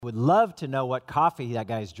Would love to know what coffee that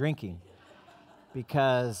guy's drinking,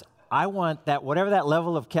 because I want that, whatever that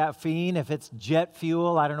level of caffeine, if it's jet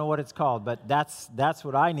fuel, I don't know what it's called, but that's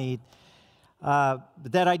what I need. But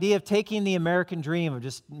that idea of taking the American dream of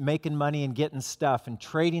just making money and getting stuff and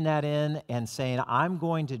trading that in and saying, I'm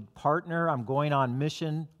going to partner, I'm going on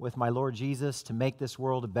mission with my Lord Jesus to make this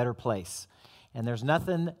world a better place. And there's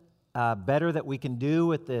nothing better that we can do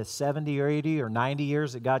with the 70 or 80 or 90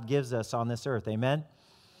 years that God gives us on this earth. Amen?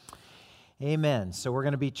 Amen. So we're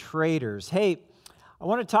going to be traders. Hey, I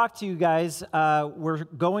want to talk to you guys. We're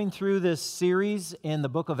going through this series in the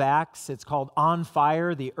book of Acts. It's called On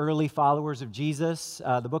Fire, the Early Followers of Jesus.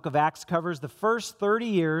 The book of Acts covers the first 30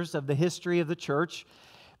 years of the history of the church,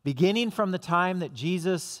 beginning from the time that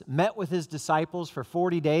Jesus met with his disciples for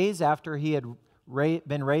 40 days after he had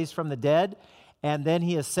been raised from the dead, and then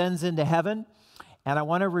he ascends into heaven. And I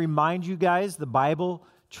want to remind you guys, the Bible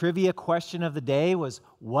trivia question of the day was,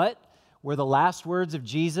 what were the last words of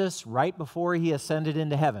Jesus right before he ascended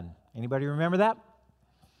into heaven? Anybody remember that?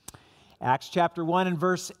 Acts chapter 1 and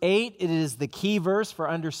verse 8, it is the key verse for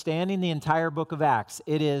understanding the entire book of Acts.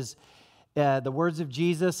 It is the words of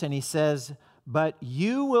Jesus, and he says, "But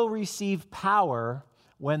you will receive power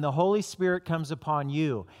when the Holy Spirit comes upon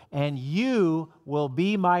you, and you will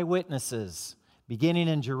be my witnesses, beginning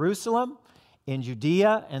in Jerusalem, in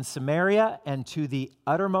Judea and Samaria, and to the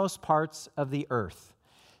uttermost parts of the earth."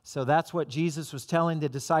 So that's what Jesus was telling the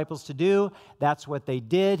disciples to do. That's what they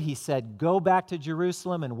did. He said, go back to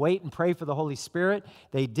Jerusalem and wait and pray for the Holy Spirit.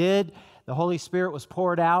 They did. The Holy Spirit was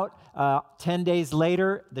poured out. 10 days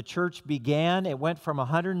later, the church began. It went from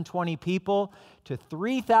 120 people to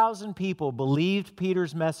 3,000 people believed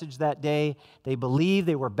Peter's message that day. They believed,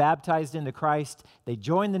 they were baptized into Christ. They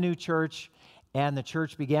joined the new church, and the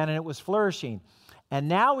church began, and it was flourishing. And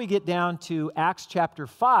now we get down to Acts chapter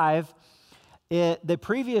 5. The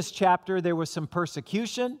previous chapter, there was some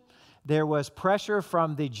persecution. There was pressure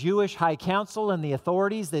from the Jewish high council and the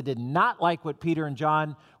authorities. They did not like what Peter and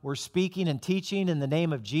John were speaking and teaching in the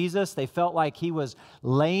name of Jesus. They felt like he was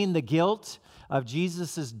laying the guilt of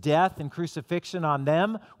Jesus' death and crucifixion on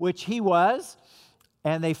them, which he was.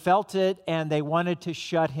 And they felt it, and they wanted to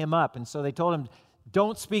shut him up. And so they told him,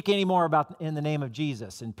 don't speak anymore about in the name of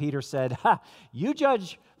Jesus. And Peter said, you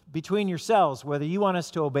judge between yourselves whether you want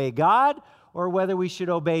us to obey God or whether we should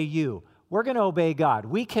obey you. We're going to obey God.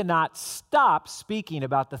 We cannot stop speaking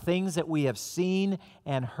about the things that we have seen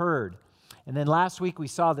and heard. And then last week we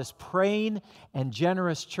saw this praying and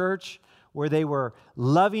generous church where they were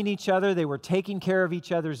loving each other. They were taking care of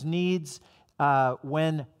each other's needs.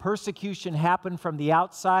 When persecution happened from the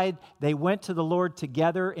outside, they went to the Lord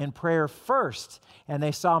together in prayer first, and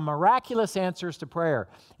they saw miraculous answers to prayer,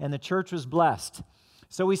 and the church was blessed.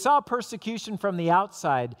 So we saw persecution from the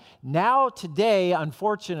outside. Now today,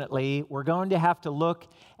 unfortunately, we're going to have to look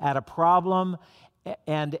at a problem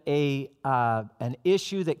and an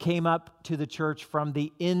issue that came up to the church from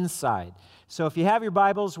the inside. So if you have your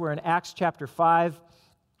Bibles, we're in Acts chapter 5.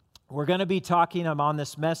 We're going to be talking on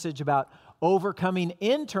this message about overcoming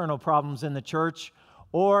internal problems in the church,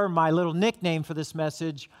 or my little nickname for this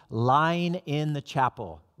message, Lying in the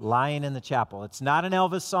Chapel. Lying in the Chapel. It's not an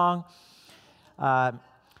Elvis song.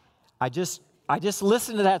 I just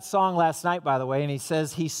listened to that song last night, by the way, and he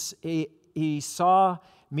says he saw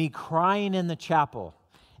me crying in the chapel,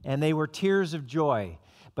 and they were tears of joy.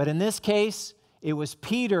 But in this case, it was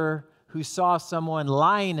Peter who saw someone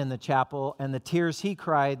lying in the chapel, and the tears he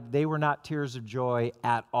cried, they were not tears of joy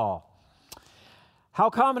at all. How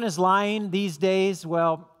common is lying these days?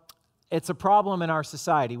 Well, it's a problem in our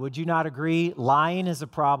society. Would you not agree? Lying is a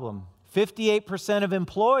problem. 58% of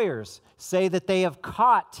employers say that they have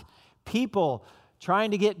caught people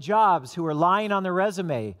trying to get jobs who are lying on their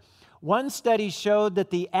resume. One study showed that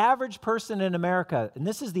the average person in America, and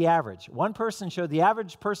this is the average, one person showed the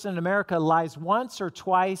average person in America lies once or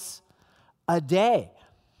twice a day.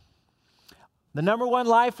 The number one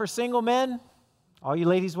lie for single men, all you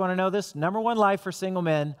ladies want to know this, number one lie for single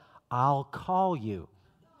men, I'll call you.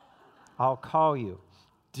 I'll call you.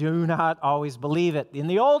 Do not always believe it. In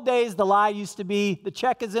the old days, the lie used to be, the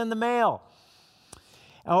check is in the mail.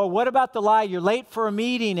 Oh, what about the lie? You're late for a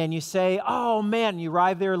meeting and you say, oh man, you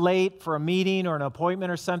arrive there late for a meeting or an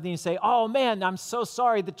appointment or something. You say, oh man, I'm so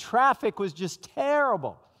sorry. The traffic was just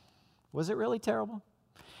terrible. Was it really terrible?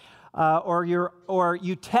 Or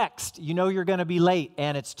you text, you know you're going to be late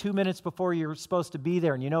and it's 2 minutes before you're supposed to be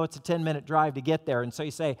there and you know it's a 10-minute drive to get there. And so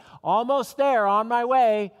you say, almost there, on my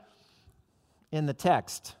way. In the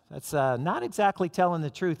text. That's not exactly telling the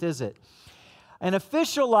truth, is it? An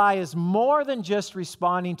official lie is more than just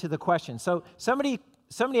responding to the question. So somebody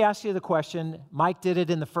somebody asks you the question, Mike did it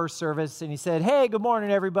in the first service, and he said, hey, good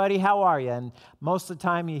morning, everybody, how are you? And most of the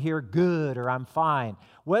time you hear good or I'm fine.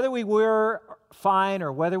 Whether we were fine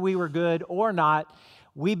or whether we were good or not,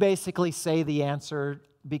 we basically say the answer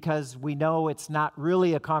because we know it's not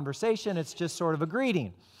really a conversation, it's just sort of a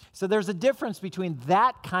greeting. So there's a difference between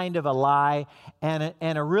that kind of a lie and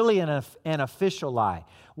an official lie.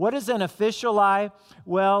 What is an official lie?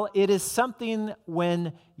 Well, it is something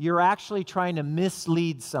when you're actually trying to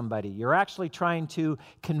mislead somebody. You're actually trying to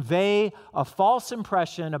convey a false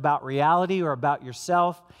impression about reality or about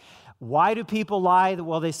yourself. Why do people lie?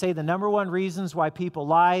 Well, they say the number one reasons why people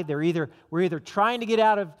lie, we're either trying to get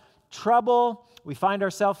out of trouble, we find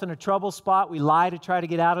ourselves in a trouble spot, we lie to try to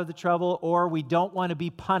get out of the trouble, or we don't want to be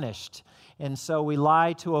punished, and so we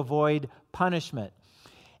lie to avoid punishment.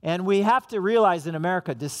 And we have to realize in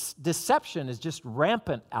America, deception is just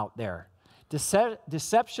rampant out there.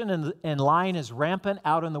 Deception and lying is rampant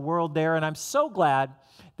out in the world there, and I'm so glad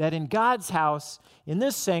that in God's house, in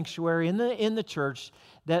this sanctuary, in the church,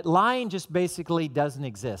 that lying just basically doesn't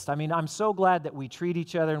exist. I mean, I'm so glad that we treat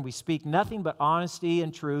each other and we speak nothing but honesty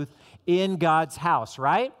and truth in God's house,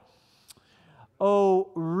 right?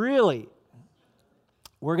 Oh, really?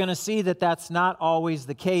 We're going to see that that's not always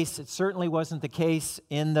the case. It certainly wasn't the case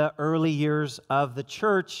in the early years of the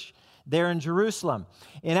church there in Jerusalem.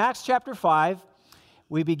 In Acts chapter 5,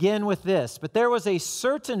 we begin with this. But there was a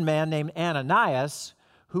certain man named Ananias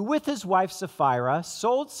who with his wife Sapphira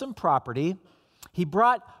sold some property. He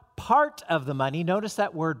brought part of the money. Notice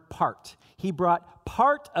that word part. He brought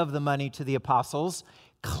part of the money to the apostles,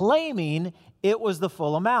 claiming it was the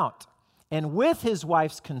full amount. And with his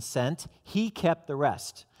wife's consent, he kept the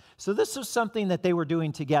rest. So this was something that they were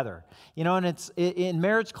doing together. You know, and it's in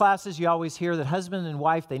marriage classes, you always hear that husband and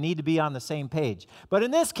wife, they need to be on the same page. But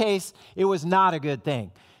in this case, it was not a good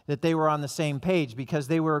thing that they were on the same page because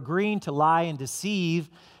they were agreeing to lie and deceive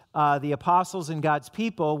the apostles and God's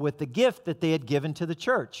people with the gift that they had given to the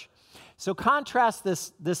church. So contrast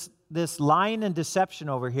this lying and deception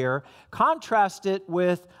over here. Contrast it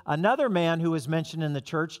with another man who was mentioned in the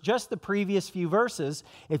church, just the previous few verses.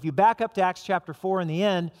 If you back up to Acts chapter 4 in the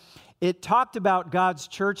end, it talked about God's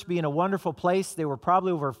church being a wonderful place. There were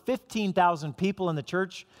probably over 15,000 people in the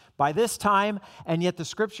church by this time, and yet the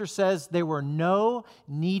scripture says there were no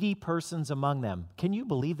needy persons among them. Can you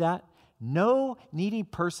believe that? No needy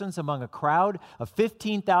persons among a crowd of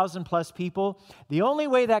 15,000 plus people. The only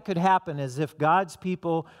way that could happen is if God's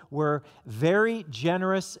people were very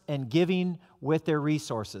generous and giving with their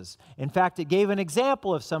resources. In fact, it gave an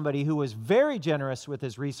example of somebody who was very generous with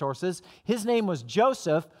his resources. His name was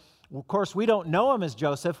Joseph. Of course, we don't know him as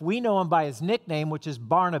Joseph. We know him by his nickname, which is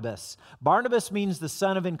Barnabas. Barnabas means the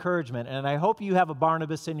son of encouragement, and I hope you have a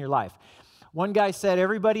Barnabas in your life. One guy said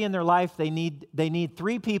everybody in their life, they need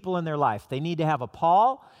three people in their life. They need to have a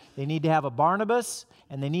Paul, they need to have a Barnabas,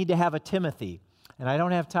 and they need to have a Timothy. And I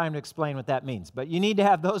don't have time to explain what that means, but you need to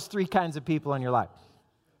have those three kinds of people in your life.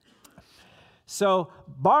 So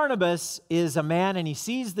Barnabas is a man, and he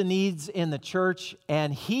sees the needs in the church,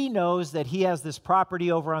 and he knows that he has this property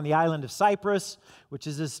over on the island of Cyprus, which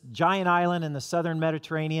is this giant island in the southern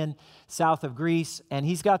Mediterranean, south of Greece, and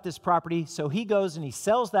he's got this property, so he goes and he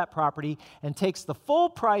sells that property and takes the full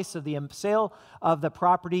price of the sale of the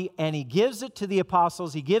property, and he gives it to the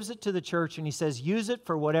apostles, he gives it to the church, and he says, use it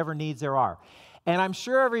for whatever needs there are. And I'm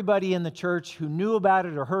sure everybody in the church who knew about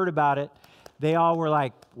it or heard about it, they all were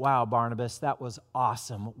like, wow, Barnabas, that was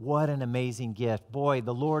awesome. What an amazing gift. Boy,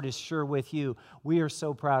 the Lord is sure with you. We are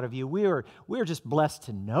so proud of you. We are just blessed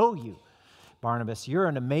to know you, Barnabas. You're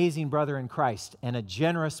an amazing brother in Christ and a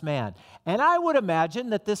generous man. And I would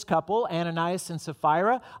imagine that this couple, Ananias and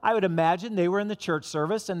Sapphira, I would imagine they were in the church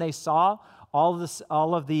service and they saw all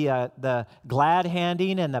of the glad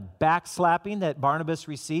handing and the backslapping that Barnabas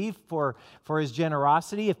received for his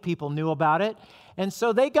generosity if people knew about it. And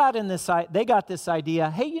so they got this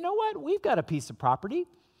idea, hey, you know what? We've got a piece of property.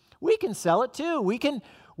 We can sell it too. We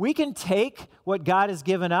can take what God has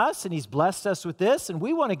given us, and He's blessed us with this, and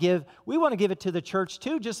we want to give it to the church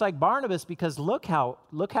too, just like Barnabas, because look how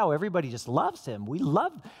everybody just loves him. We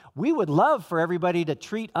would love for everybody to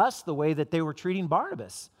treat us the way that they were treating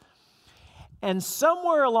Barnabas. And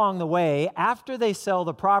somewhere along the way, after they sell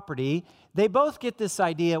the property, they both get this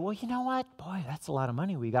idea, well, you know what? Boy, that's a lot of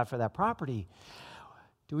money we got for that property.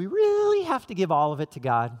 Do we really have to give all of it to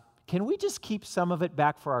God? Can we just keep some of it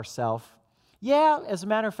back for ourselves? Yeah, as a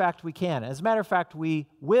matter of fact, we can. As a matter of fact, we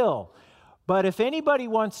will. But if anybody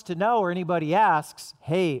wants to know or anybody asks,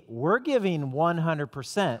 hey, we're giving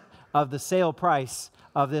 100% of the sale price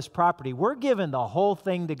of this property. We're giving the whole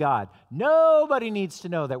thing to God. Nobody needs to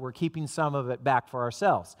know that we're keeping some of it back for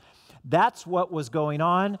ourselves. That's what was going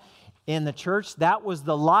on in the church. That was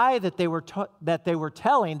the lie that they were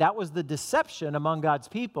telling. That was the deception among God's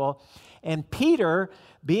people. And Peter,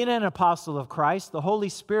 being an apostle of Christ, the Holy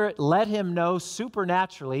Spirit let him know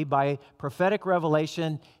supernaturally by prophetic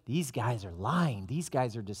revelation, these guys are lying. These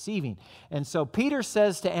guys are deceiving. And so Peter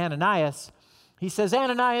says to Ananias, he says,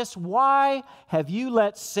 Ananias, why have you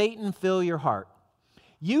let Satan fill your heart?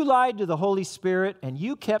 You lied to the Holy Spirit and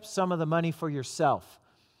you kept some of the money for yourself.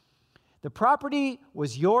 The property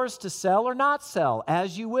was yours to sell or not sell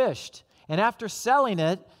as you wished. And after selling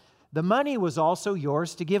it, the money was also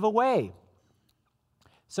yours to give away.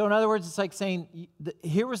 So in other words, it's like saying,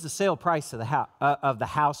 here was the sale price of the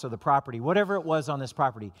house or the property, whatever it was on this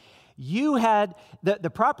property. You had, the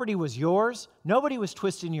property was yours. Nobody was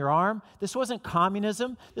twisting your arm. This wasn't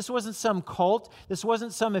communism. This wasn't some cult. This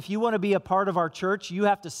wasn't some, if you want to be a part of our church, you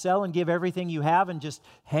have to sell and give everything you have and just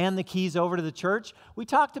hand the keys over to the church. We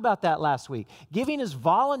talked about that last week. Giving is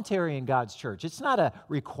voluntary in God's church. It's not a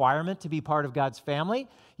requirement to be part of God's family.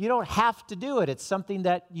 You don't have to do it. It's something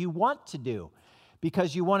that you want to do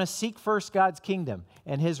because you want to seek first God's kingdom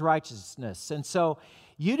and His righteousness. And so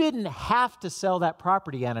you didn't have to sell that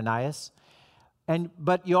property, Ananias,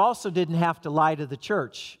 but you also didn't have to lie to the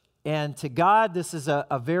church. And to God, this is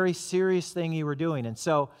a very serious thing you were doing. And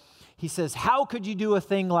so he says, how could you do a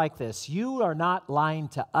thing like this? You are not lying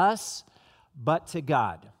to us, but to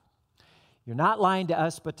God. You're not lying to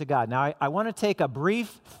us, but to God. Now, I want to take a brief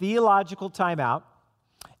theological timeout,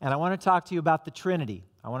 and I want to talk to you about the Trinity.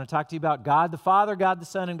 I want to talk to you about God the Father, God the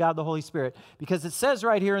Son, and God the Holy Spirit. Because it says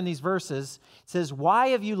right here in these verses, it says, why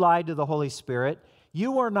have you lied to the Holy Spirit?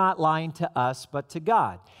 You are not lying to us, but to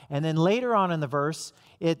God. And then later on in the verse,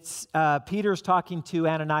 it's Peter's talking to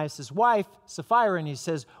Ananias' wife, Sapphira, and he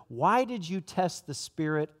says, why did you test the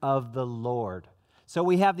Spirit of the Lord? So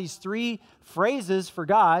we have these three phrases for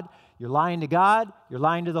God. You're lying to God, you're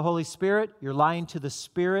lying to the Holy Spirit, you're lying to the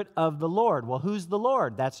Spirit of the Lord. Well, who's the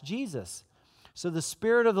Lord? That's Jesus. So the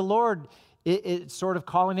Spirit of the Lord, it's sort of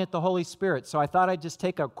calling it the Holy Spirit. So I thought I'd just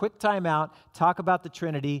take a quick time out, talk about the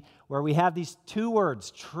Trinity, where we have these two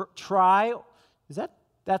words,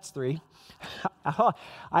 that's three.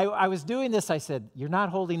 I was doing this, I said, you're not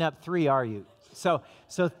holding up three, are you? So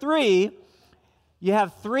three, you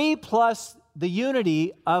have three plus the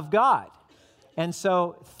unity of God. And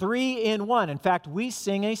so 3 in 1. In fact, we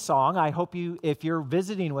sing a song. I hope you, if you're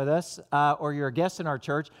visiting with us or you're a guest in our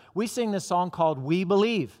church, we sing this song called We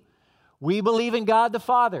Believe. We believe in God the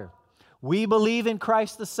Father. We believe in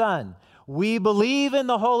Christ the Son. We believe in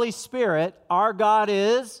the Holy Spirit. Our God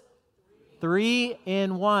is 3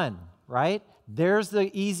 in 1, right? There's the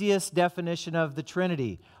easiest definition of the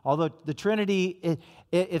Trinity. Although the Trinity,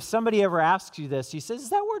 if somebody ever asks you this, he says, is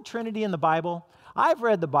that word Trinity in the Bible? I've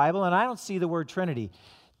read the Bible and I don't see the word Trinity.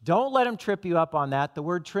 Don't let them trip you up on that. The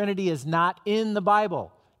word Trinity is not in the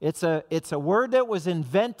Bible. It's a word that was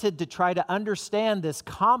invented to try to understand this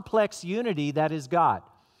complex unity that is God.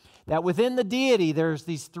 That within the deity, there's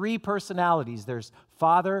these three personalities. There's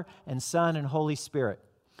Father and Son and Holy Spirit.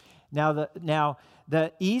 Now,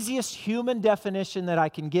 the easiest human definition that I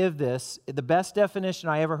can give this, the best definition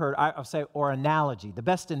I ever heard, I'll say, or analogy, the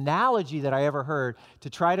best analogy that I ever heard to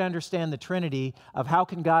try to understand the Trinity of how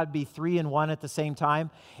can God be 3 in 1 at the same time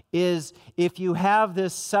is if you have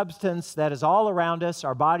this substance that is all around us,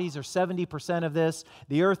 our bodies are 70% of this,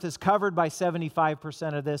 the earth is covered by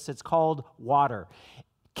 75% of this, it's called water.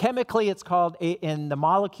 Chemically, it's called, in the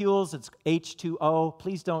molecules, it's H2O.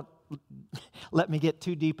 Please don't let me get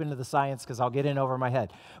too deep into the science because I'll get in over my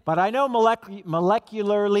head. But I know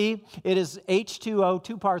molecularly it is H2O,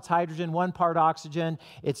 2 parts hydrogen, 1 part oxygen.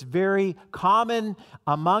 It's very common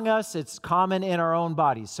among us. It's common in our own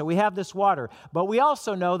bodies. So we have this water. But we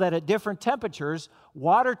also know that at different temperatures,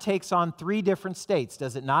 water takes on 3 different states,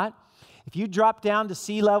 does it not? If you drop down to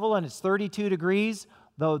sea level and it's 32 degrees,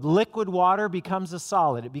 the liquid water becomes a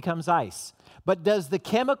solid. It becomes ice. But does the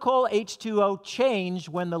chemical H2O change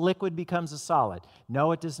when the liquid becomes a solid?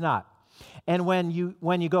 No, it does not. And when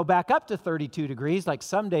you go back up to 32 degrees, like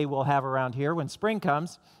someday we'll have around here when spring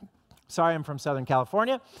comes, sorry, I'm from Southern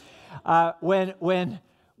California, when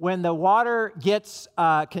the water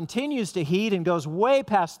continues to heat and goes way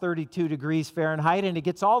past 32 degrees Fahrenheit and it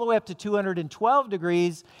gets all the way up to 212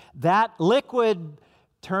 degrees, that liquid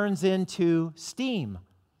turns into steam.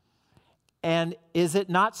 And is it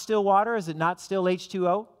not still water? Is it not still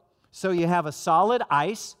H2O? So you have a solid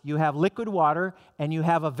ice, you have liquid water, and you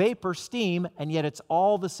have a vapor steam, and yet it's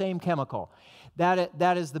all the same chemical.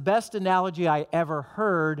 That is the best analogy I ever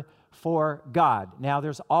heard for God. Now,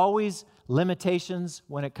 there's always limitations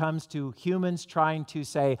when it comes to humans trying to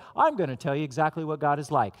say, I'm going to tell you exactly what God is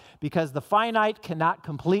like, because the finite cannot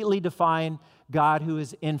completely define God who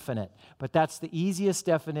is infinite. But that's the easiest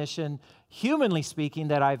definition, humanly speaking,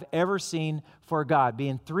 that I've ever seen for God,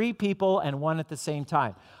 being three people and one at the same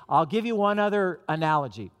time. I'll give you one other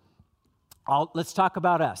analogy. Let's talk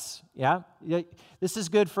about us, yeah? This is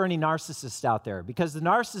good for any narcissists out there, because the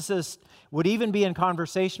narcissist would even be in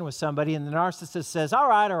conversation with somebody, and the narcissist says, all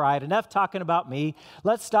right, enough talking about me.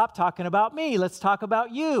 Let's stop talking about me. Let's talk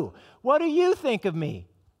about you. What do you think of me?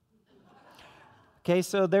 Okay,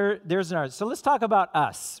 so there's an art. So let's talk about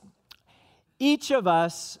us. Each of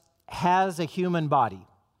us has a human body,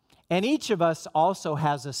 and each of us also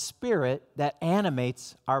has a spirit that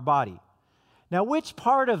animates our body. Now, which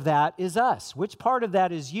part of that is us? Which part of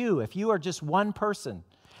that is you, if you are just one person?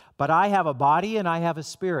 But I have a body and I have a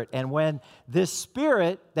spirit. And when this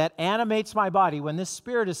spirit that animates my body, when this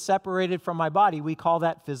spirit is separated from my body, we call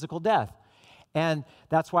that physical death. And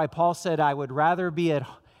that's why Paul said, we would rather be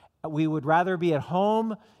at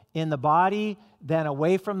home in the body than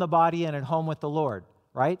away from the body and at home with the Lord,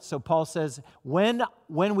 right? So Paul says, when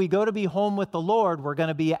we go to be home with the Lord, we're going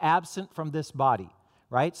to be absent from this body.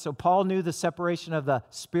 Right? So Paul knew the separation of the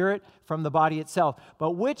spirit from the body itself.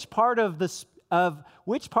 But which part of those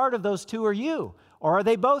two are you? Or are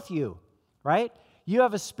they both you? Right? You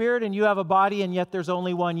have a spirit and you have a body, and yet there's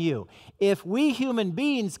only one you. If we human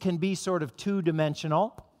beings can be sort of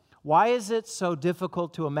two-dimensional, why is it so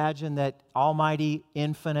difficult to imagine that almighty,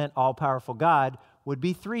 infinite, all-powerful God would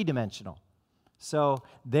be three-dimensional? So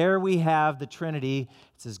there we have the Trinity.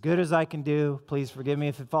 It's as good as I can do. Please forgive me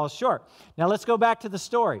if it falls short. Now let's go back to the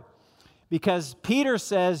story. Because Peter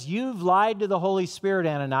says, you've lied to the Holy Spirit,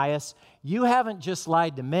 Ananias. You haven't just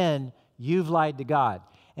lied to men, you've lied to God.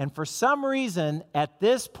 And for some reason, at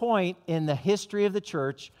this point in the history of the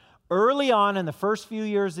church, early on in the first few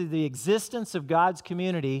years of the existence of God's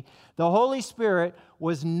community, the Holy Spirit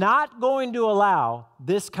was not going to allow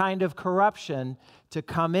this kind of corruption to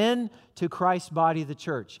come in to Christ's body, the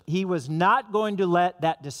church. He was not going to let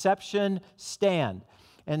that deception stand.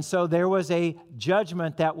 And so there was a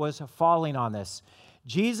judgment that was falling on this.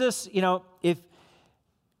 Jesus, if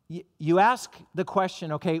you ask the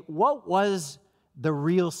question, okay, what was the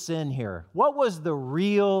real sin here? What was the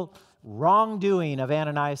real wrongdoing of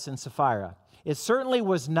Ananias and Sapphira? It certainly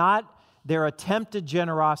was not their attempted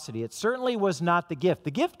generosity. It certainly was not the gift.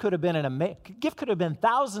 The gift could have been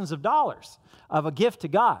thousands of dollars of a gift to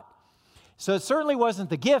God. So it certainly wasn't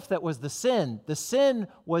the gift that was the sin. The sin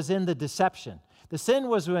was in the deception. The sin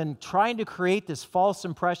was when trying to create this false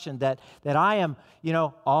impression that I am,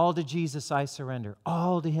 all to Jesus I surrender.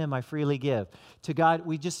 All to Him I freely give. To God,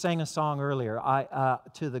 we just sang a song earlier.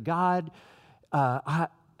 To the God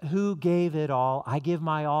who gave it all, I give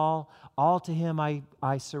my all. All to Him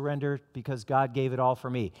I surrender because God gave it all for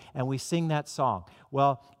me. And we sing that song.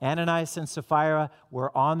 Well, Ananias and Sapphira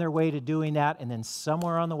were on their way to doing that, and then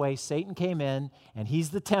somewhere on the way, Satan came in, and he's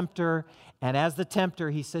the tempter. And as the tempter,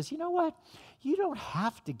 he says, you know what? You don't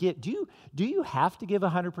have to give. Do you have to give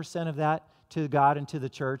 100% of that to God and to the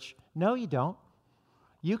church? No, you don't.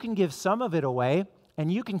 You can give some of it away,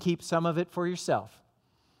 and you can keep some of it for yourself.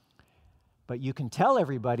 But you can tell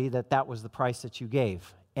everybody that was the price that you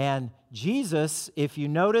gave. And Jesus, if you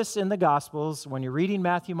notice in the Gospels, when you're reading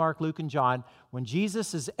Matthew, Mark, Luke, and John, when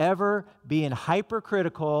Jesus is ever being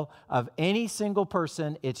hypercritical of any single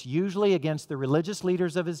person, it's usually against the religious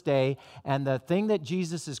leaders of his day. And the thing that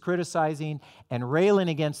Jesus is criticizing and railing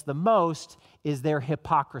against the most is their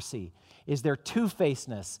hypocrisy, is their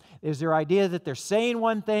two-facedness, is their idea that they're saying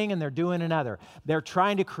one thing and they're doing another. They're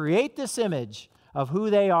trying to create this image of who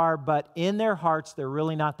they are, but in their hearts, they're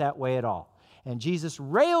really not that way at all. And Jesus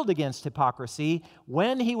railed against hypocrisy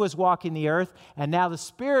when He was walking the earth, and now the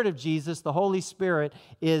Spirit of Jesus, the Holy Spirit,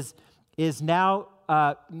 is now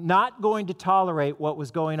not going to tolerate what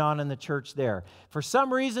was going on in the church there. For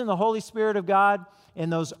some reason, the Holy Spirit of God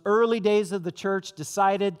in those early days of the church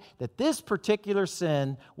decided that this particular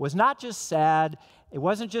sin was not just sad, it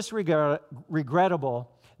wasn't just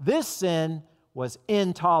regrettable, this sin was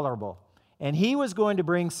intolerable. And He was going to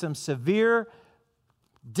bring some severe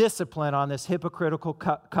discipline on this hypocritical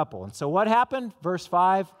couple. And so what happened? Verse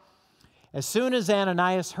 5, as soon as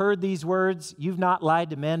Ananias heard these words, you've not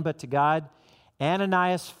lied to men but to God,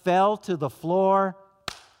 Ananias fell to the floor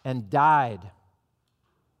and died.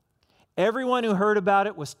 Everyone who heard about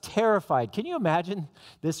it was terrified. Can you imagine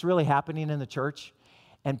this really happening in the church?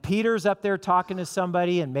 And Peter's up there talking to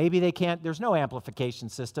somebody, and maybe they can't, there's no amplification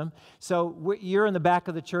system. So you're in the back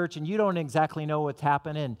of the church, and you don't exactly know what's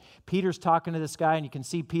happening. And Peter's talking to this guy, and you can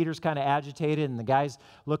see Peter's kind of agitated, and the guy's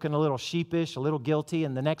looking a little sheepish, a little guilty.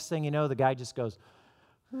 And the next thing you know, the guy just goes,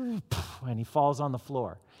 and he falls on the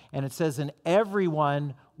floor. And it says, and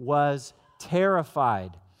everyone was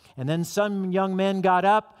terrified. And then some young men got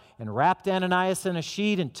up and wrapped Ananias in a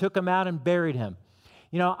sheet and took him out and buried him.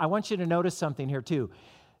 You know, I want you to notice something here too.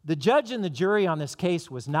 The judge and the jury on this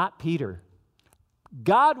case was not Peter.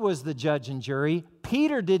 God was the judge and jury.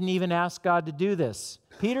 Peter didn't even ask God to do this.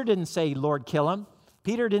 Peter didn't say, Lord, kill him.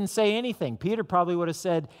 Peter didn't say anything. Peter probably would have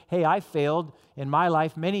said, hey, I failed in my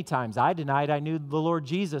life many times. I denied I knew the Lord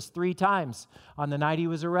Jesus 3 times on the night he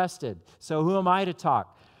was arrested. So who am I to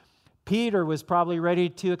talk? Peter was probably ready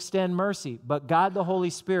to extend mercy, but God the Holy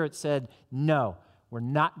Spirit said, no. We're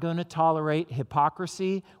not going to tolerate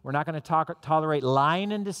hypocrisy. We're not going to tolerate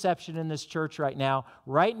lying and deception in this church right now.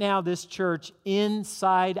 Right now, this church,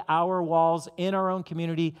 inside our walls, in our own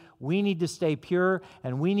community, we need to stay pure,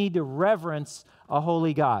 and we need to reverence a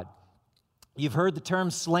holy God. You've heard the term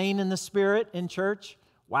slain in the Spirit in church?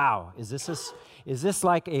 Wow, is this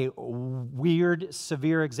like a weird,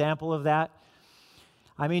 severe example of that?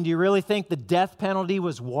 I mean, do you really think the death penalty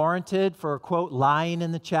was warranted for, quote, lying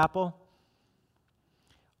in the chapel?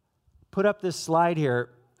 Put up this slide here,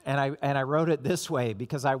 and I wrote it this way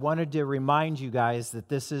because I wanted to remind you guys that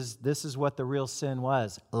this is what the real sin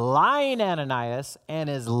was. Lying Ananias and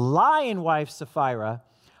his lying wife Sapphira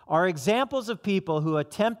are examples of people who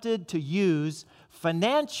attempted to use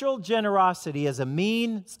financial generosity as a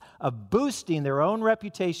means of boosting their own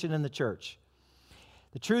reputation in the church.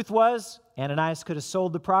 The truth was, Ananias could have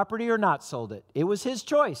sold the property or not sold it. It was his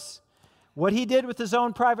choice. What he did with his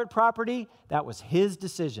own private property, that was his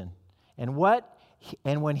decision. And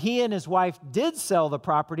when he and his wife did sell the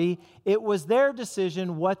property, it was their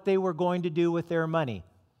decision what they were going to do with their money.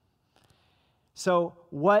 So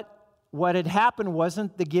what had happened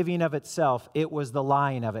wasn't the giving of itself, it was the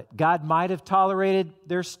lying of it. God might have tolerated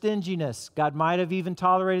their stinginess. God might have even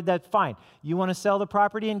tolerated that. Fine. You want to sell the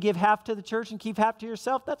property and give half to the church and keep half to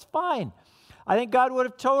yourself? That's fine. I think God would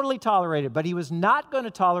have totally tolerated, but he was not going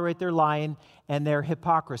to tolerate their lying and their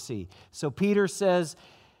hypocrisy. So Peter says,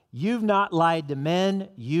 you've not lied to men,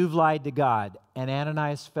 you've lied to God. And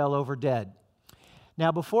Ananias fell over dead.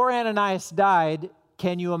 Now, before Ananias died,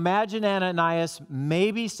 can you imagine Ananias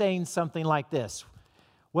maybe saying something like this?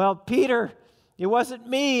 Well, Peter, it wasn't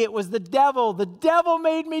me, it was the devil. The devil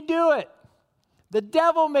made me do it. The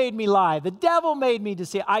devil made me lie. The devil made me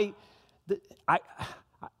deceive.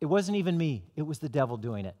 It wasn't even me, it was the devil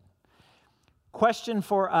doing it. Question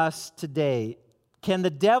for us today. Can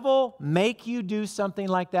the devil make you do something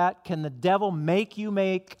like that? Can the devil make you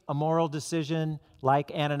make a moral decision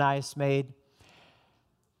like Ananias made?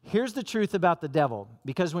 Here's the truth about the devil.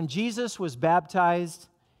 Because when Jesus was baptized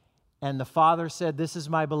and the Father said, this is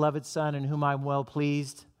my beloved Son in whom I'm well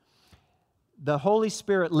pleased, the Holy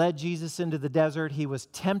Spirit led Jesus into the desert. He was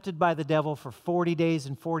tempted by the devil for 40 days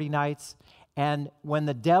and 40 nights. And when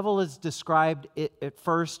the devil is described at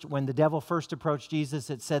first, when the devil first approached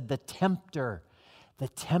Jesus, it said the tempter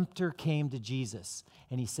came to Jesus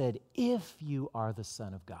and he said, if you are the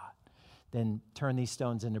Son of God, then turn these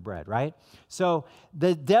stones into bread, right? So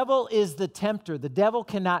the devil is the tempter. The devil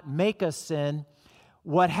cannot make us sin.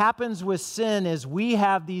 What happens with sin is we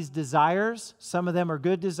have these desires. Some of them are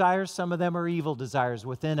good desires. Some of them are evil desires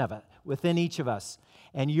within each of us.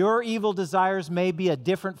 And your evil desires may be a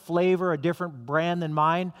different flavor, a different brand than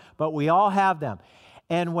mine, but we all have them.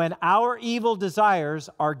 And when our evil desires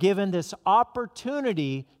are given this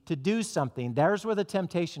opportunity to do something, there's where the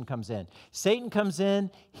temptation comes in. Satan comes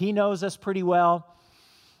in, he knows us pretty well,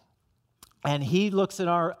 and he looks at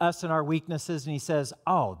us and our weaknesses, and he says,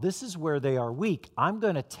 oh, this is where they are weak. I'm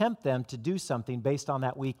going to tempt them to do something based on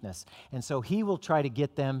that weakness. And so he will try to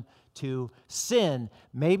get them to sin.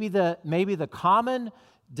 Maybe the common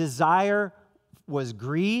desire was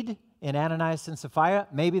greed in Ananias and Sapphira.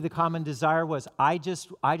 Maybe the common desire was, I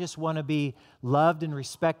just want to be loved and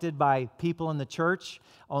respected by people in the church,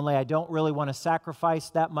 only I don't really want to sacrifice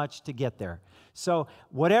that much to get there. So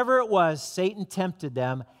whatever it was, Satan tempted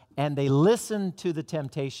them, and they listened to the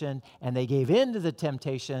temptation, and they gave in to the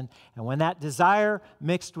temptation, and when that desire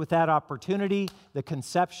mixed with that opportunity, the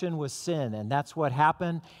conception was sin, and that's what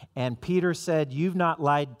happened. And Peter said, you've not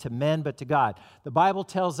lied to men, but to God. The Bible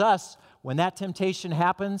tells us when that temptation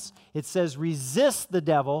happens, it says, resist the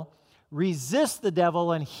devil,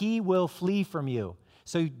 and he will flee from you.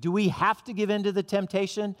 So do we have to give in to the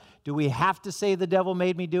temptation? Do we have to say the devil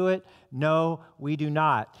made me do it? No, we do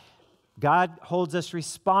not. God holds us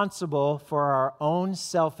responsible for our own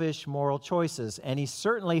selfish moral choices, and he's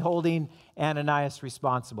certainly holding Ananias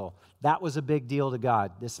responsible. That was a big deal to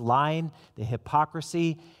God. This lying, the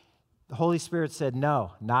hypocrisy, the Holy Spirit said,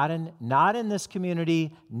 no, not in this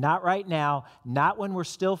community, not right now, not when we're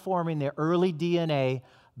still forming the early DNA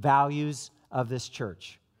values of this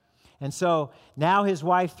church. And so now his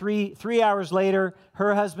wife, three hours later,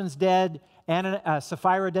 her husband's dead, and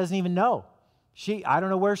Sapphira doesn't even know. I don't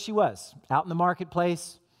know where she was, out in the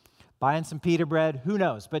marketplace, buying some pita bread, who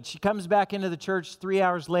knows. But she comes back into the church 3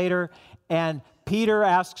 hours later, and Peter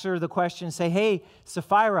asks her the question, say, hey,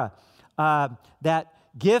 Sapphira, that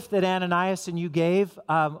gift that Ananias and you gave,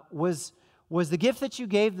 was the gift that you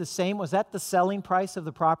gave the same? Was that the selling price of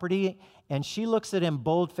the property? And she looks at him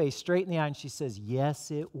bold-faced, straight in the eye, and she says, yes,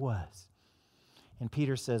 it was. And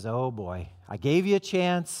Peter says, oh boy, I gave you a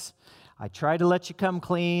chance. I tried to let you come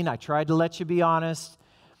clean. I tried to let you be honest.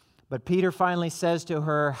 But Peter finally says to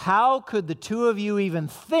her, how could the two of you even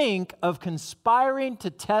think of conspiring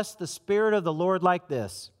to test the Spirit of the Lord like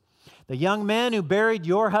this? The young men who buried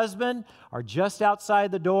your husband are just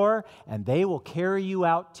outside the door, and they will carry you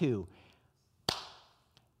out too.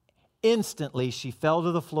 Instantly, she fell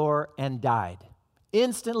to the floor and died.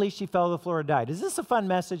 Instantly, she fell to the floor and died. Is this a fun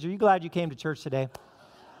message? Are you glad you came to church today?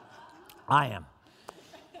 I am.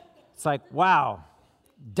 It's like, wow,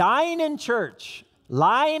 dying in church,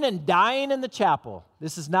 lying and dying in the chapel.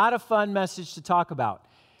 This is not a fun message to talk about,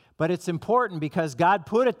 but it's important because God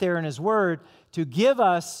put it there in His Word to give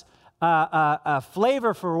us a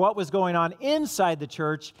flavor for what was going on inside the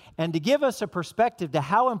church and to give us a perspective to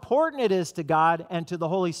how important it is to God and to the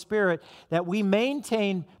Holy Spirit that we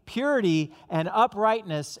maintain purity and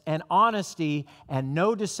uprightness and honesty and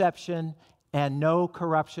no deception and no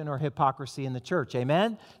corruption or hypocrisy in the church.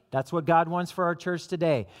 Amen? That's what God wants for our church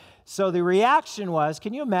today. So the reaction was,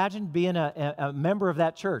 can you imagine being a member of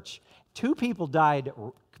that church? 2 people died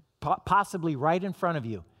possibly right in front of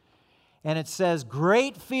you. And it says,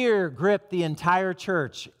 great fear gripped the entire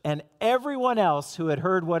church and everyone else who had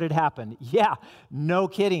heard what had happened. Yeah, no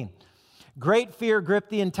kidding. Great fear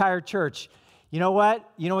gripped the entire church. You know what?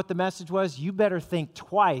 You know what the message was? You better think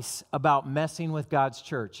twice about messing with God's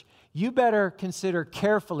church. You better consider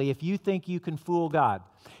carefully if you think you can fool God.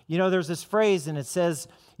 You know, there's this phrase, and it says,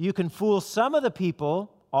 you can fool some of the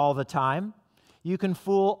people all the time. You can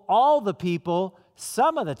fool all the people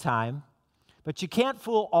some of the time. But you can't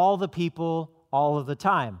fool all the people all of the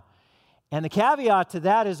time. And the caveat to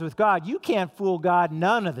that is with God, you can't fool God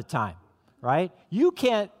none of the time, right? You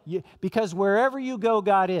can't, because wherever you go,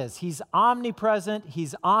 God is. He's omnipresent.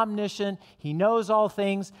 He's omniscient. He knows all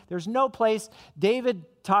things. There's no place. David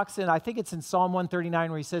talks in, I think it's in Psalm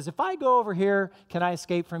 139, where he says, if I go over here, can I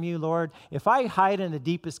escape from you, Lord? If I hide in the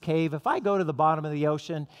deepest cave, if I go to the bottom of the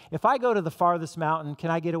ocean, if I go to the farthest mountain,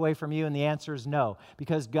 can I get away from you? And the answer is no,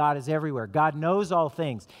 because God is everywhere. God knows all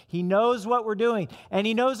things. He knows what we're doing, and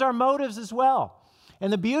He knows our motives as well.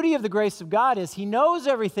 And the beauty of the grace of God is He knows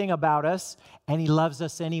everything about us, and He loves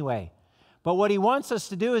us anyway. But what He wants us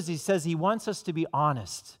to do is He says He wants us to be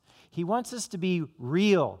honest. He wants us to be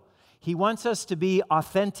real. He wants us to be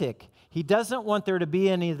authentic. He doesn't want there to be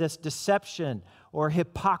any of this deception or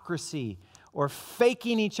hypocrisy or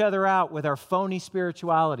faking each other out with our phony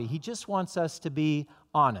spirituality. He just wants us to be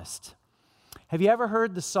honest. Have you ever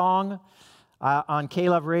heard the song on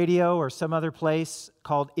K-Love Radio or some other place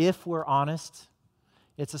called If We're Honest?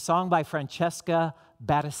 It's a song by Francesca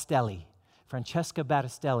Battistelli. Francesca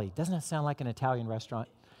Battistelli. Doesn't that sound like an Italian restaurant?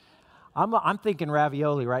 I'm thinking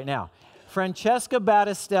ravioli right now. Francesca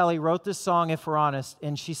Battistelli wrote this song, If We're Honest,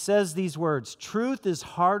 and she says these words, truth is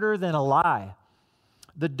harder than a lie.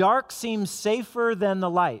 The dark seems safer than the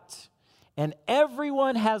light, and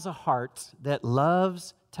everyone has a heart that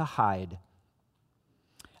loves to hide.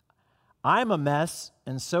 I'm a mess,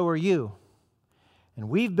 and so are you. And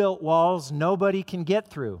we've built walls nobody can get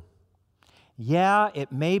through. Yeah,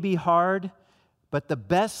 it may be hard, but the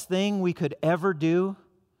best thing we could ever do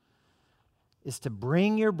is to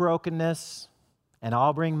bring your brokenness and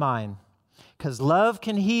I'll bring mine. Because love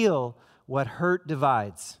can heal what hurt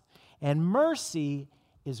divides. And mercy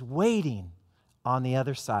is waiting on the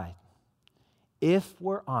other side. If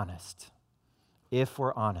we're honest. If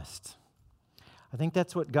we're honest. I think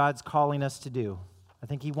that's what God's calling us to do. I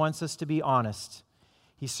think He wants us to be honest.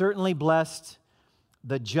 He certainly blessed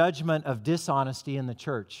the judgment of dishonesty in the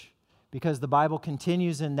church. Because the Bible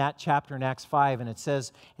continues in that chapter in Acts 5, and it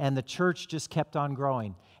says, and the church just kept on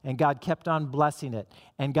growing, and God kept on blessing it,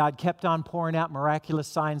 and God kept on pouring out miraculous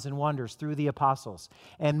signs and wonders through the apostles.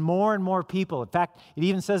 And more people, in fact, it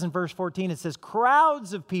even says in verse 14, it says,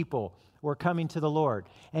 crowds of people were coming to the Lord.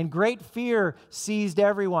 And great fear seized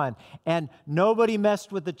everyone. And nobody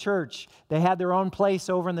messed with the church. They had their own place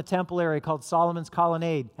over in the temple area called Solomon's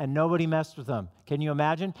Colonnade, and nobody messed with them. Can you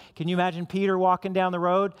imagine? Can you imagine Peter walking down the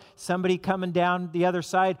road, somebody coming down the other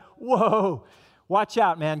side? Whoa, watch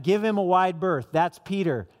out, man. Give him a wide berth. That's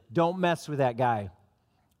Peter. Don't mess with that guy.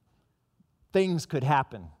 Things could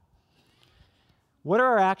happen. What are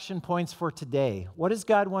our action points for today? What does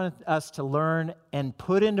God want us to learn and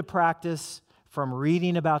put into practice from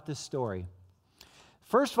reading about this story?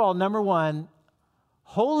 First of all, number one,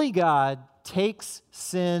 holy God takes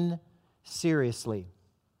sin seriously.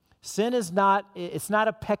 Sin is not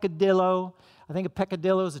a peccadillo. I think a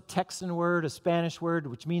peccadillo is a Texan word, a Spanish word,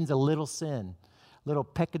 which means a little sin. Little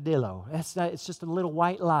peccadillo. It's just a little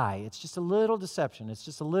white lie. It's just a little deception. It's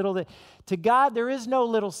just a little... To God, there is no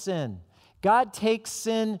little sin. God takes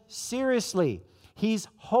sin seriously. He's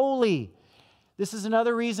holy. This is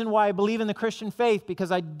another reason why I believe in the Christian faith,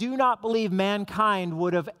 because I do not believe mankind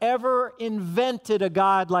would have ever invented a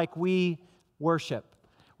God like we worship.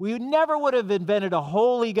 We never would have invented a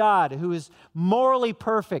holy God who is morally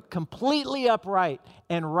perfect, completely upright,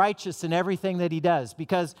 and righteous in everything that He does,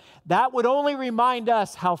 because that would only remind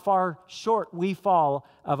us how far short we fall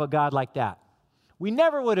of a God like that. We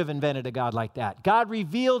never would have invented a God like that. God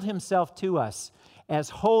revealed Himself to us as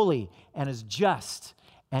holy and as just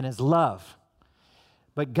and as love.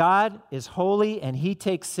 But God is holy, and He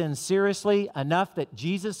takes sin seriously enough that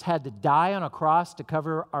Jesus had to die on a cross to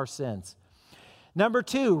cover our sins. Number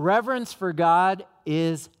two, reverence for God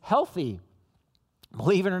is healthy.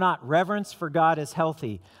 Believe it or not, reverence for God is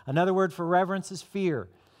healthy. Another word for reverence is fear.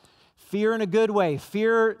 Fear in a good way.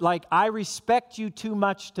 Fear like, I respect you too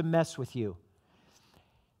much to mess with you.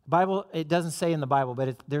 Bible, it doesn't say in the Bible,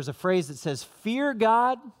 but there's a phrase that says, fear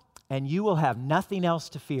God and you will have nothing else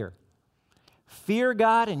to fear. Fear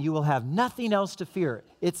God and you will have nothing else to fear.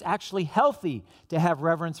 It's actually healthy to have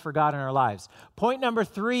reverence for God in our lives. Point number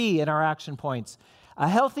 3 in our action points. A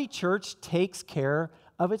healthy church takes care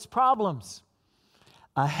of its problems.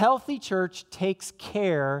 A healthy church takes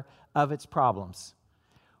care of its problems.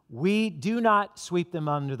 We do not sweep them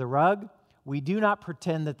under the rug. We do not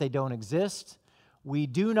pretend that they don't exist. We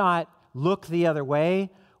do not look the other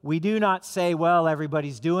way. We do not say, well,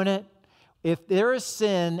 everybody's doing it. If there is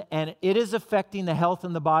sin and it is affecting the health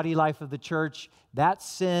and the body life of the church, that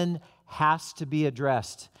sin has to be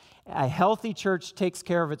addressed. A healthy church takes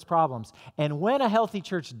care of its problems. And when a healthy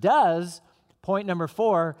church does, point number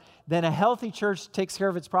 4, then a healthy church takes care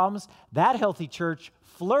of its problems, that healthy church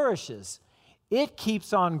flourishes. It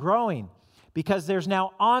keeps on growing because there's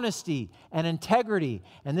now honesty and integrity,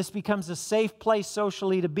 and this becomes a safe place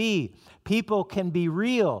socially to be. People can be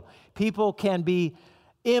real. People can be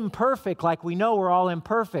imperfect, like we know we're all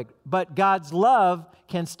imperfect, but God's love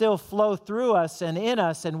can still flow through us and in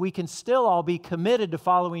us, and we can still all be committed to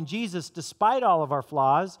following Jesus despite all of our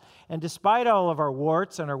flaws and despite all of our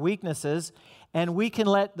warts and our weaknesses, and we can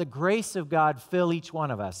let the grace of God fill each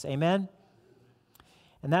one of us. Amen?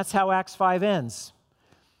 And that's how Acts 5 ends.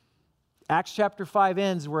 Acts chapter 5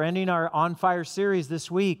 ends. We're ending our On Fire series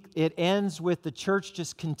this week. It ends with the church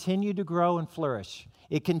just continued to grow and flourish.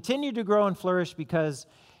 It continued to grow and flourish because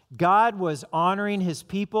God was honoring His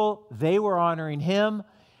people. They were honoring Him.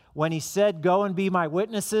 When He said, go and be my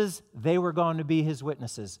witnesses, they were going to be His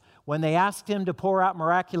witnesses. When they asked Him to pour out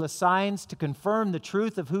miraculous signs to confirm the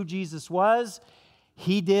truth of who Jesus was,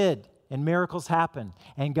 He did, and miracles happened,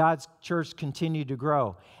 and God's church continued to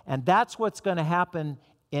grow. And that's what's going to happen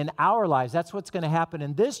in our lives. That's what's going to happen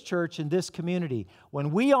in this church, in this community.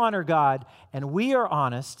 When we honor God, and we are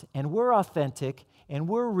honest, and we're authentic, and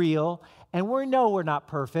we're real, and we know we're not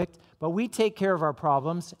perfect, but we take care of our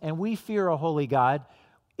problems, and we fear a holy God,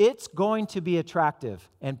 it's going to be attractive,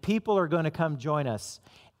 and people are going to come join us,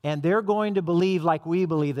 and they're going to believe like we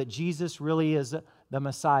believe that Jesus really is the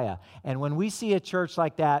Messiah. And when we see a church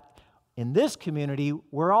like that in this community,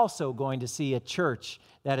 we're also going to see a church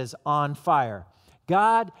that is on fire.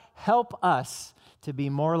 God, help us to be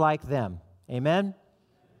more like them. Amen?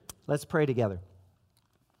 Let's pray together.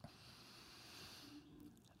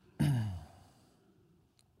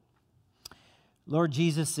 Lord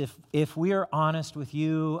Jesus, if we are honest with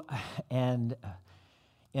you and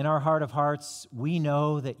in our heart of hearts, we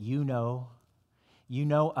know that you know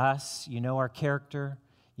us, you know our character,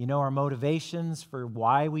 you know our motivations for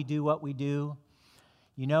why we do what we do,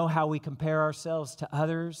 you know how we compare ourselves to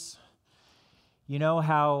others, you know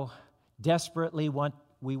how desperately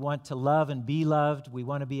we want to love and be loved, we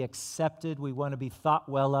want to be accepted, we want to be thought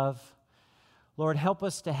well of. Lord, help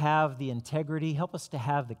us to have the integrity, help us to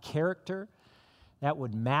have the character that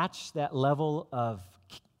would match that level of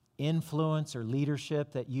influence or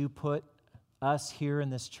leadership that you put us here in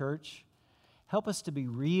this church. Help us to be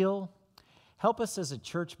real. Help us as a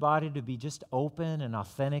church body to be just open and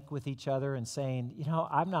authentic with each other and saying,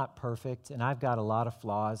 I'm not perfect and I've got a lot of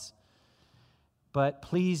flaws, but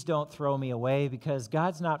please don't throw me away because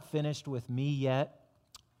God's not finished with me yet.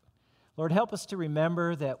 Lord, help us to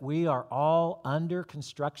remember that we are all under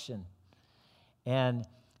construction. And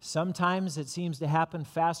sometimes it seems to happen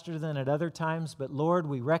faster than at other times, but Lord,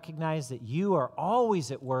 we recognize that you are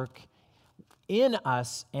always at work in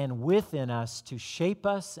us and within us to shape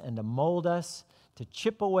us and to mold us, to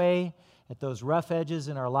chip away at those rough edges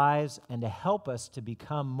in our lives, and to help us to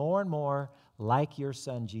become more and more like your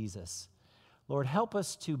Son, Jesus. Lord, help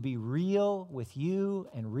us to be real with you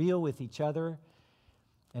and real with each other,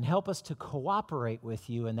 and help us to cooperate with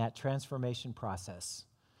you in that transformation process.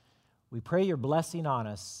 We pray your blessing on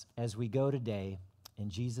us as we go today. In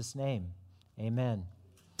Jesus' name, amen.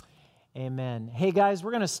 Amen. Hey, guys,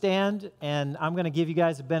 we're going to stand, and I'm going to give you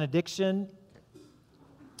guys a benediction.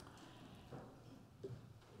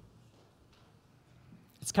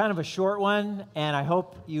 It's kind of a short one, and I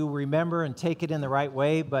hope you remember and take it in the right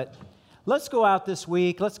way, but let's go out this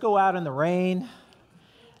week. Let's go out in the rain.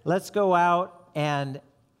 Let's go out and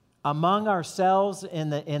among ourselves in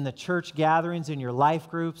the church gatherings, in your life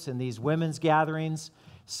groups, in these women's gatherings,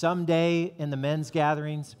 someday in the men's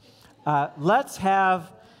gatherings, let's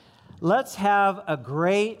have a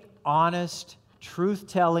great, honest,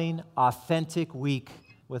 truth-telling, authentic week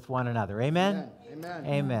with one another. Amen? Amen.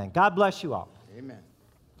 Amen. God bless you all. Amen.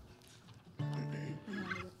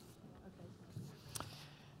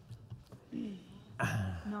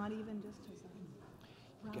 Not even just a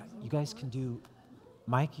second. You guys can do,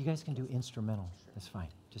 Mike, you guys can do instrumental. That's fine.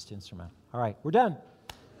 Just instrumental. All right, we're done.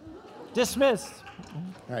 Dismissed.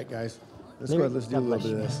 All right, guys. Let's go ahead. Let's do a little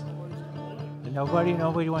bit of this.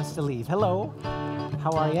 Nobody wants to leave. Hello.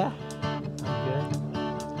 How are you? I'm good.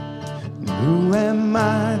 Who am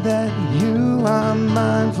I that you are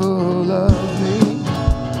mindful of me?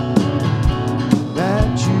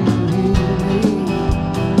 That you hear me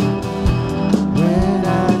when I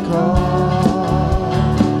call.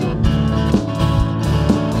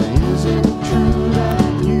 Is it true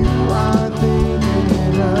that you are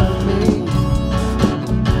thinking of me?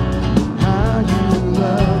 How you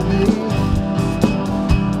love me?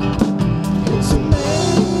 It's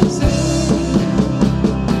amazing.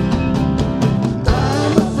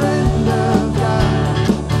 I'm a friend of God.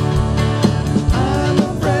 I'm a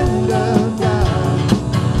friend of God.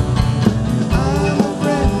 I'm a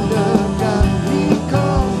friend of God. He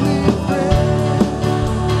calls me friend.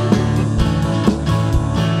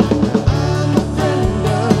 I'm a friend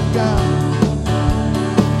of God.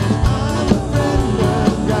 I'm a friend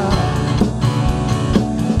of God.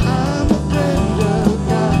 I'm a friend of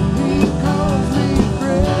God. He calls me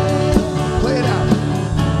friend. Play it out.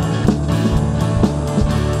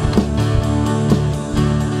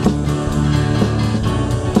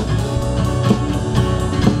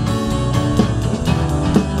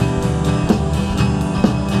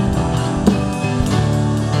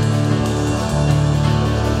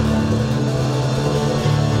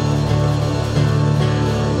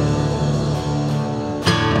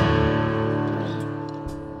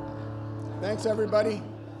 Thanks, everybody.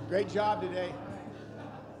 Great job today.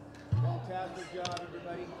 Fantastic job,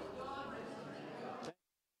 everybody.